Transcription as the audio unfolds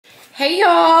Hey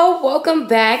y'all, welcome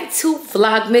back to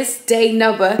Vlogmas day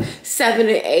number 7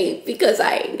 and 8 because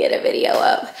I didn't get a video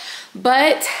up.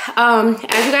 But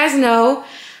as you guys know,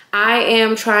 I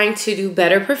am trying to do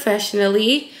better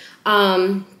professionally.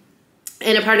 And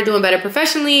a part of doing better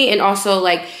professionally, and also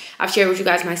like I've shared with you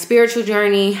guys my spiritual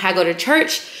journey. I go to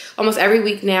church almost every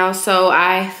week now, so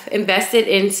I've invested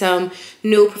in some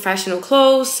new professional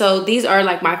clothes. So these are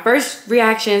like my first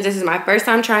reactions. This is my first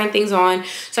time trying things on,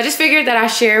 so I just figured that I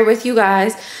share with you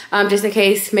guys just in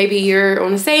case maybe you're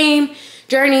on the same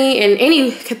journey in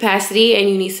any capacity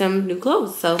and you need some new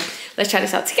clothes. So let's try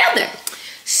this out together.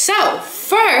 So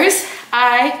first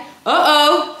it's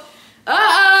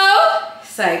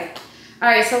like, all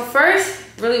right, so first,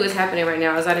 really what's happening right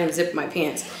now is I didn't zip my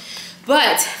pants.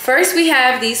 But first we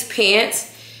have these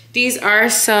pants. These are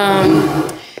some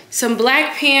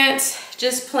black pants,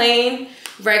 just plain,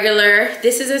 regular.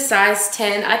 This is a size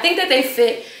 10. I think that they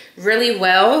fit really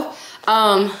well.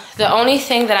 The only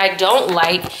thing that I don't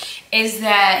like is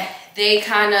that they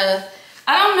kind of,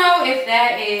 I don't know if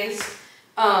that is,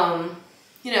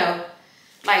 you know,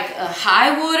 like a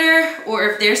high water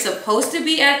or if they're supposed to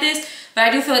be at this. But I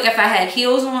do feel like if I had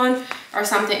heels on or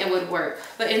something, it would work.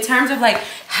 But in terms of like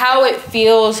how it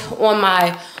feels on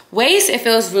my waist, it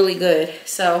feels really good.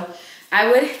 So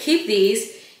I would keep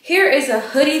these. Here is a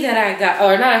hoodie that I got,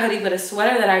 or not a hoodie, but a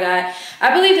sweater that I got.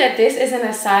 I believe that this is in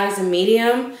a size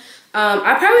medium.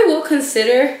 I probably will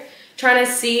consider trying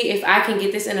to see if I can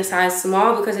get this in a size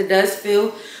small because it does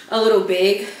feel a little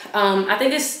big. I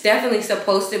think it's definitely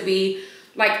supposed to be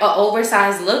like an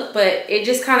oversized look, but it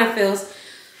just kind of feels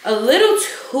a little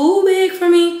too big for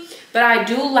me. But I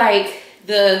do like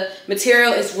the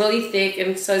material. It's really thick,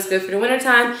 and so it's good for the winter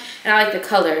time, and I like the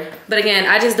color. But again,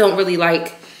 I just don't really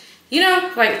like, you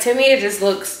know, like to me it just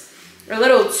looks a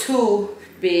little too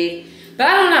big. But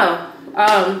I don't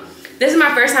know. This is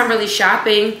my first time really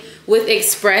shopping with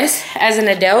Express as an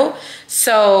adult,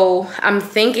 so I'm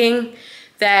thinking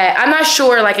that I'm not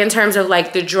sure like in terms of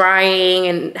like the drying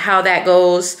and how that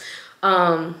goes,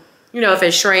 you know, if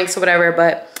it shrinks or whatever.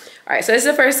 But all right, so this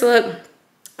is the first look.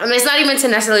 I mean, it's not even to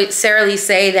necessarily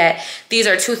say that these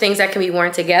are two things that can be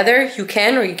worn together. You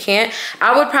can or you can't.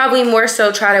 I would probably more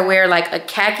so try to wear like a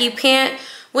khaki pant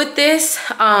with this.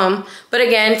 But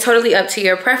again, totally up to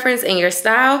your preference and your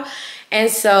style. And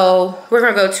so we're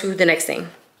gonna go to the next thing.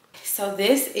 So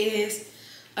this is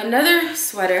another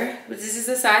sweater. This is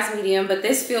a size medium, but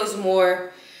this feels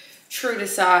more true to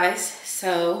size.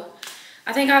 So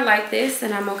I think I like this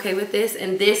and I'm okay with this.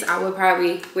 And this I would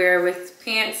probably wear with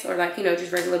pants or like, you know,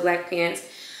 just regular black pants.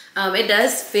 It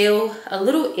does feel a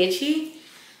little itchy,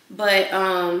 but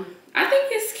I think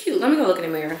it's cute. Let me go look in the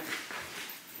mirror.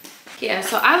 Yeah,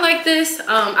 so I like this.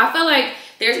 I feel like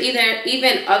there's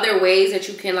even other ways that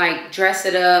you can like dress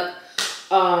it up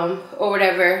or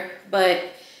whatever. But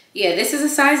yeah, this is a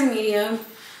size medium,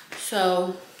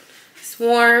 so it's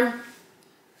warm.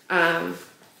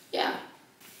 Yeah.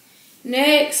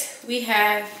 Next, we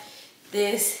have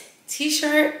this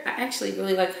t-shirt. I actually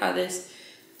really like how this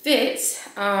fits.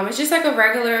 It's just like a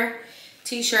regular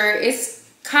t-shirt. It's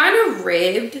kind of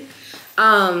ribbed,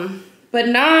 but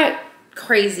not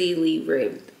crazily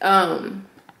ribbed.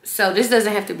 So this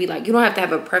doesn't have to be like, you don't have to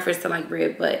have a preference to like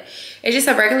rib, but it's just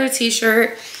a regular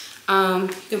t-shirt. You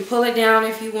can pull it down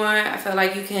if you want. I feel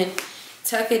like you can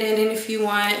tuck it in if you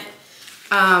want.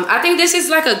 I think this is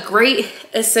like a great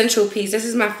essential piece. This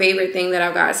is my favorite thing that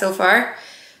I've got so far.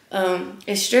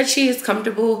 It's stretchy, it's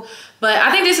comfortable, but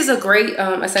I think this is a great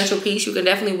essential piece. You can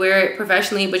definitely wear it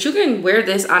professionally, but you can wear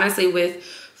this honestly with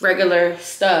regular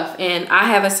stuff. And I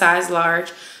have a size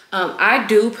large. I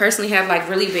do personally have like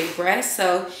really big breasts,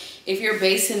 so if you're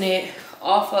basing it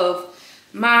off of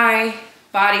my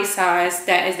body size,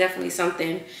 that is definitely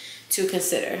something to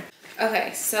consider.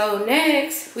 Okay, so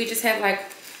next we just have like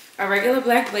a regular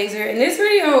black blazer, and this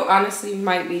video honestly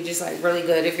might be just like really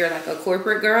good if you're like a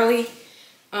corporate girly.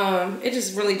 It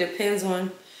just really depends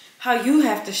on how you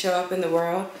have to show up in the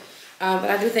world. But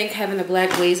I do think having a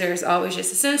black blazer is always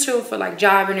just essential for like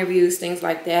job interviews, things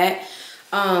like that.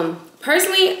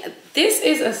 Personally, this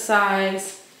is a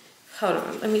size, hold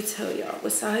on, let me tell y'all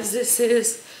what size this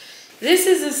is. This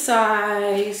is a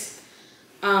size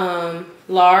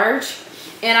large,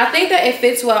 and I think that it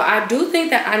fits well. I do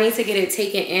think that I need to get it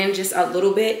taken in just a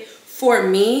little bit for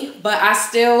me, but I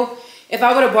still, if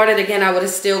I would have bought it again, I would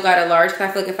have still got a large, because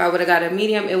I feel like if I would have got a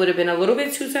medium, it would have been a little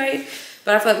bit too tight.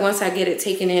 But I feel like once I get it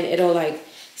taken in, it'll like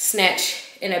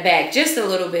snatch in a bag just a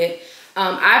little bit.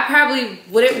 I probably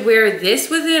wouldn't wear this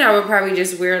with it. I would probably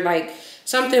just wear like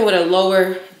something with a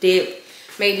lower dip,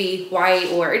 maybe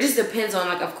white, or it just depends on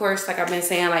like, of course, like I've been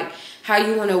saying, like how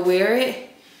you want to wear it.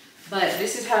 But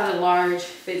this is how the large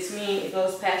fits me. It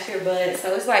goes past your butt.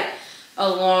 So it's like a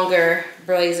longer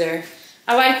blazer.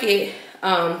 I like it.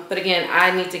 But again,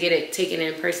 I need to get it taken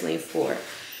in personally for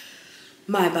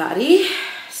my body.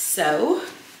 So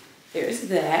there's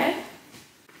that.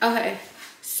 Okay,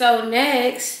 so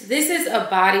next, this is a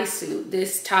bodysuit,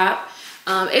 this top.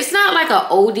 It's not like an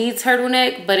OD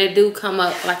turtleneck, but it do come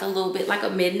up like a little bit like a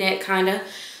mid-neck kind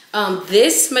of.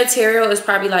 This material is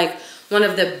probably like one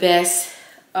of the best.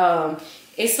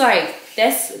 It's like,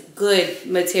 that's good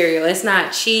material. It's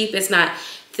not cheap, it's not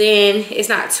thin, it's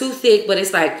not too thick, but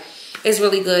it's like, it's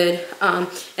really good. And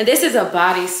this is a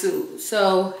bodysuit.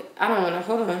 So I don't wanna,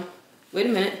 hold on, wait a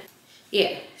minute.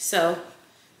 Yeah, so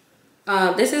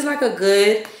this is like a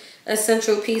good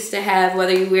essential piece to have,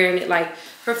 whether you're wearing it like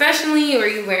professionally or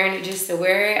you're wearing it just to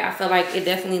wear it. I feel like it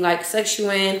definitely like sucks you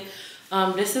in.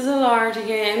 This is a large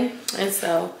again, and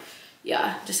so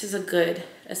yeah, this is a good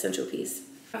essential piece.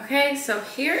 Okay, so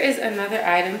here is another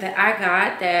item that I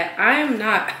got that I'm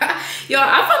not, y'all,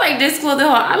 I feel like this clothing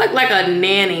haul, I look like a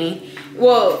nanny.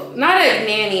 Well, not a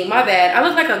nanny, my bad. I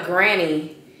look like a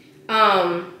granny.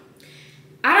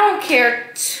 I don't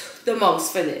care the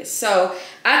most for this. So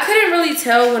I couldn't really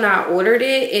tell when I ordered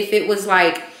it if it was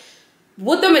like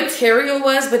what the material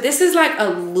was, but this is like a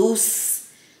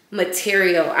loose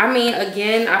material. I mean,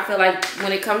 again, I feel like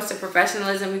when it comes to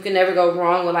professionalism, you can never go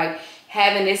wrong with like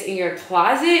having this in your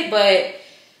closet, but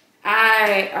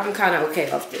I'm kind of okay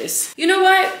off this. You know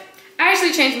what? I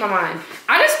actually changed my mind.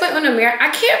 I just went on the mirror. I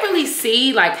can't really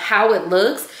see like how it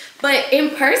looks, but in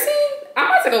person, I'm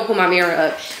about to go put my mirror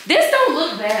up. This don't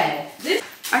look bad.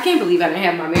 I can't believe I didn't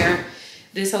have my mirror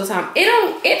this whole time.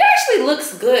 It actually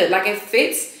looks good. Like it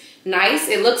fits nice.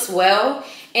 It looks well.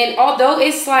 And although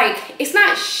it's like, it's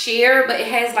not sheer, but it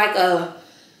has like a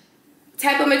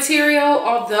type of material,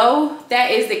 although that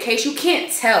is the case, you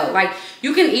can't tell. Like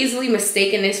you can easily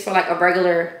mistake this for like a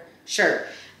regular shirt.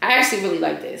 I actually really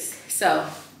like this. So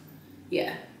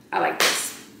yeah, I like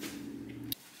this.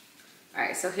 All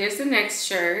right, so here's the next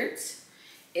shirt.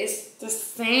 It's the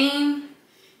same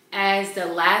as the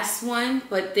last one,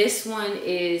 but this one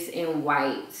is in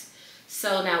white.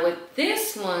 So now with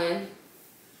this one,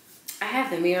 I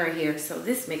have the mirror here, so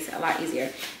this makes it a lot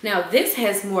easier. Now this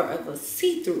has more of a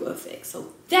see-through effect,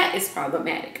 so that is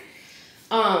problematic.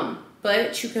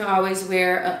 But you can always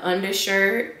wear an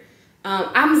undershirt.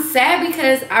 I'm sad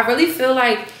because I really feel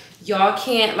like y'all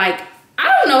can't, like,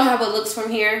 I don't know how it looks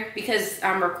from here because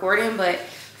I'm recording, but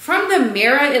from the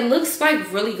mirror, it looks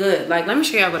like really good. Like, let me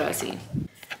show y'all what I see.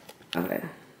 Okay.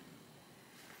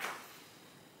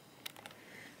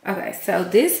 Okay, so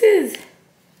this is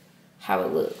how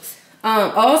it looks.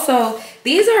 Also,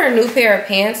 these are a new pair of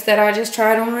pants that I just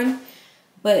tried on,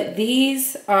 but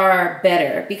these are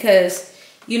better because,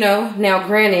 you know, now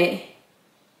granted,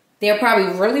 they're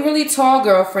probably really, really tall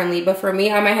girl friendly, but for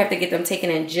me, I might have to get them taken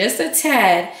in just a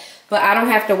tad, but I don't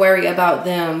have to worry about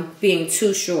them being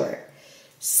too short.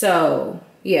 So,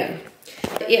 yeah.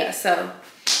 Yeah, so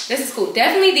this is cool.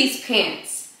 Definitely these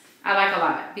pants I like a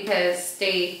lot because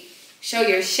they show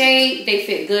your shape, they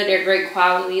fit good, they're great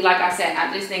quality. Like I said,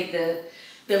 I just think the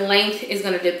length is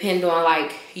gonna depend on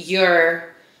like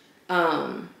your,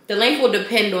 the length will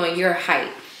depend on your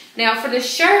height. Now for the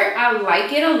shirt, I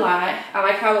like it a lot. I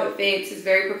like how it fits, it's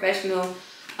very professional.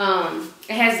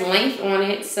 It has length on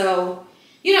it, so,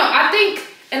 you know, I think,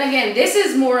 and again, this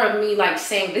is more of me like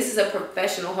saying this is a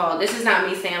professional haul. This is not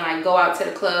me saying like go out to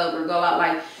the club or go out,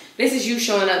 like, this is you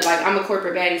showing up like I'm a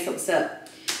corporate baddie, so what's up?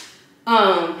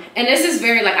 And this is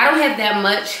very, like, I don't have that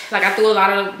much, like I threw a lot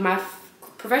of my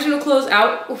professional clothes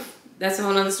out. Oof, that's a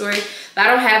whole nother story. But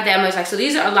I don't have that much, like, so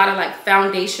these are a lot of like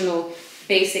foundational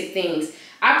basic things.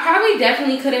 I probably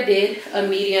definitely could have did a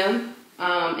medium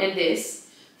in this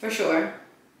for sure.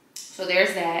 So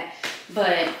there's that.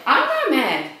 But I'm not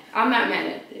mad. I'm not mad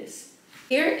at this.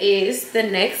 Here is the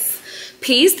next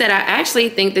piece that I actually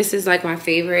think this is like my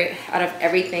favorite out of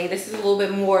everything. This is a little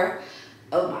bit more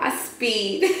of my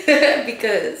speed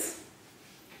because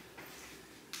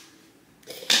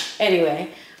anyway,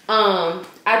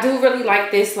 I do really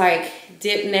like this like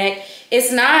dip neck.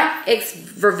 It's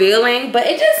revealing, but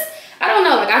it just, I don't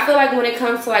know, like I feel like when it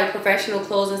comes to like professional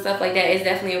clothes and stuff like that, it's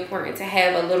definitely important to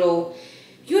have a little,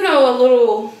 you know, a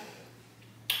little,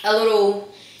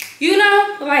 you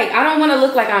know, like I don't want to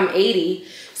look like I'm 80.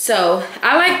 So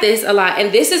I like this a lot.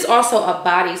 And this is also a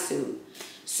bodysuit.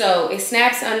 So it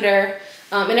snaps under.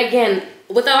 And again,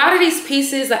 with a lot of these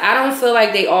pieces, like, I don't feel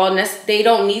like they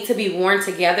don't need to be worn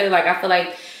together. Like I feel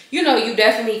like, you know, you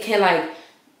definitely can like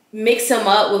mix them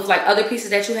up with like other pieces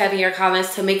that you have in your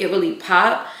collars to make it really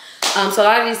pop. So a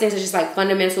lot of these things are just like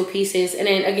fundamental pieces. And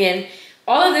then again,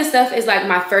 all of this stuff is like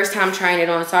my first time trying it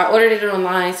on. So I ordered it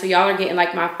online. So y'all are getting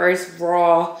like my first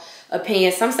raw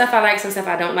opinion. Some stuff I like, some stuff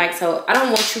I don't like. So I don't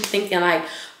want you thinking like,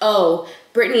 oh,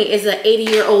 Brittany is an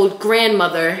 80-year-old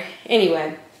grandmother.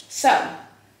 Anyway, so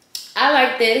I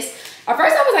like this. At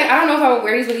first I was like, I don't know if I would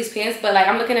wear these with these pants, but like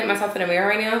I'm looking at myself in the mirror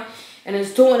right now and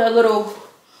it's doing a little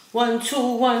 1,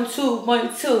 2, 1, 2,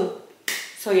 1, 2.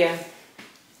 So yeah,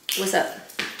 what's up?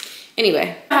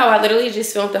 Anyway, how I literally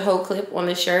just filmed the whole clip on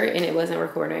the shirt and it wasn't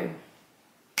recording.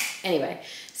 Anyway,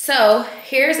 so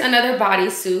here's another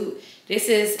bodysuit. This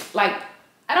is like,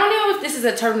 I don't know if this is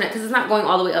a turtleneck because it's not going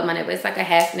all the way up my neck, but it's like a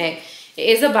half neck. It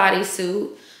is a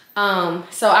bodysuit.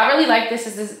 So I really like this.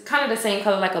 This is kind of the same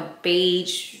color, like a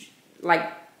beige, like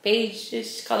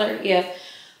beige-ish color, yeah.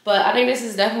 But I think this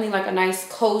is definitely like a nice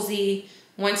cozy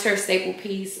winter staple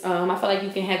piece. I feel like you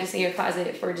can have this in your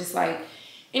closet for just like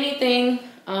anything.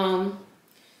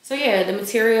 So yeah, the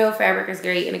material fabric is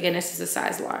great, and again, this is a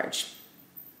size large.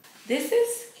 This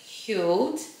is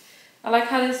cute. I like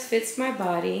how this fits my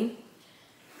body.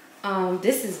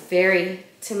 This is very,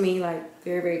 to me, like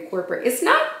very, very corporate. It's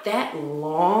not that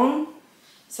long,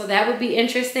 so that would be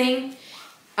interesting.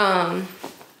 I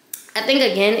think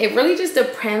again, it really just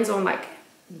depends on like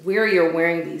where you're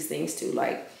wearing these things to.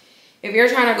 Like if you're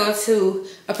trying to go to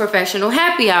a professional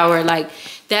happy hour, like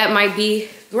that might be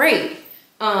great.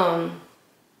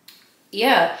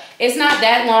 Yeah, it's not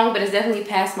that long, but it's definitely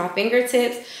past my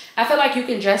fingertips. I feel like you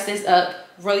can dress this up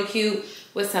really cute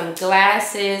with some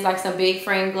glasses, like some big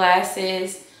frame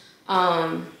glasses,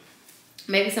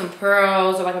 maybe some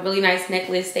pearls or like a really nice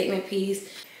necklace statement piece.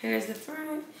 Here's the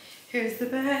front, here's the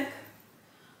back.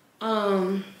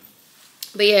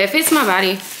 But yeah, it fits my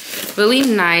body really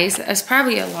nice. It's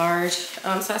probably a large, so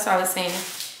that's what I was saying.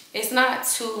 It's not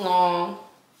too long,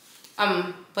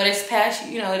 but it's past,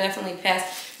 you know, definitely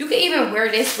past. You can even wear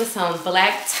this with some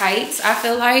black tights, I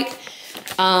feel like,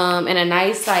 and a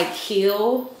nice like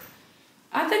heel.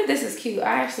 I think this is cute.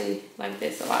 I actually like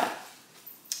this a lot.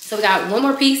 So we got one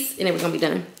more piece and then we're gonna be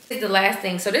done. This is the last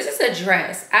thing. So this is a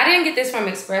dress. I didn't get this from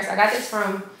Express. I got this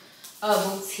from a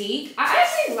boutique. I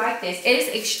actually like this. It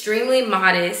is extremely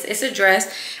modest. It's a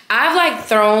dress. I've like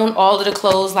thrown all of the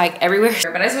clothes like everywhere,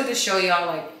 but I just want to show y'all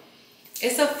like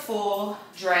it's a full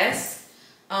dress.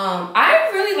 I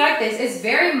really like this. It's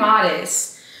very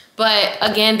modest, but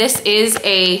again, this is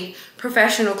a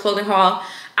professional clothing haul.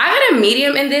 I got a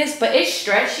medium in this, but it's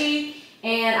stretchy,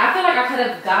 and I feel like I could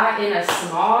have got in a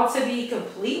small, to be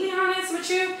completely honest with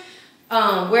you.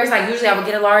 Whereas like usually I would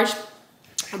get a large.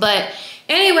 But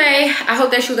anyway, I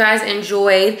hope that you guys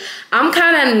enjoyed. I'm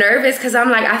kind of nervous because I'm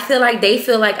like, I feel like they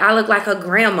feel like I look like a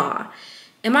grandma.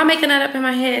 Am I making that up in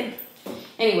my head?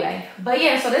 Anyway, but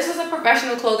yeah, so this was a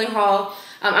professional clothing haul.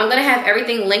 I'm gonna have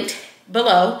everything linked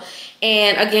below.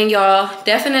 And again, y'all,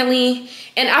 definitely,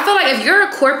 and I feel like if you're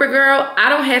a corporate girl, I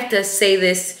don't have to say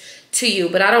this to you,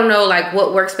 but I don't know like what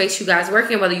workspace you guys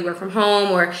work in, whether you work from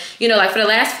home or, you know, like for the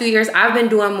last few years, I've been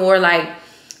doing more like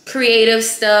creative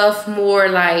stuff, more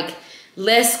like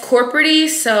less corporate-y,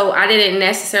 so I didn't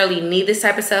necessarily need this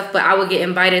type of stuff, but I would get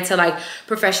invited to like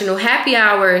professional happy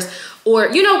hours or,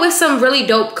 you know, with some really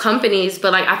dope companies,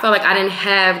 but like I felt like I didn't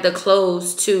have the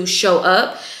clothes to show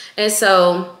up. And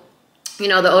so, you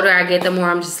know, the older I get, the more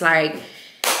I'm just like,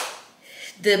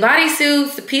 the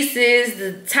bodysuits, the pieces,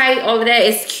 the tight, all of that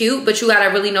is cute, but you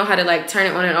gotta really know how to like turn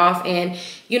it on and off. And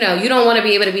you know, you don't want to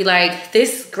be able to be like,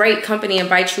 this great company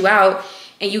invites you out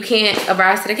and you can't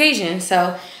rise to the occasion.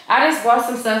 So I just bought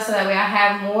some stuff so that way I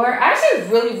have more. I actually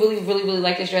really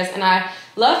like this dress, and I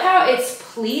love how it's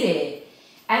pleated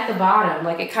at the bottom.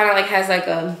 Like it kind of like has like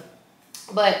a,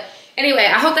 but anyway,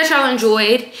 I hope that y'all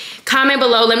enjoyed. Comment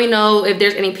below, let me know if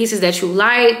there's any pieces that you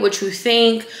like, what you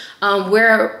think,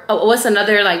 what's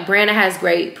another like brand that has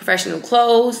great professional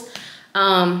clothes.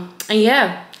 And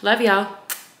yeah, love y'all.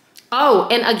 Oh,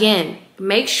 and again,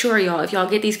 make sure y'all, if y'all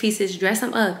get these pieces, dress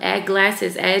them up, add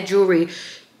glasses, add jewelry,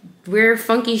 wear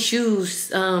funky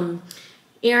shoes,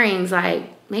 earrings, like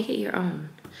make it your own.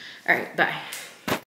 All right, bye.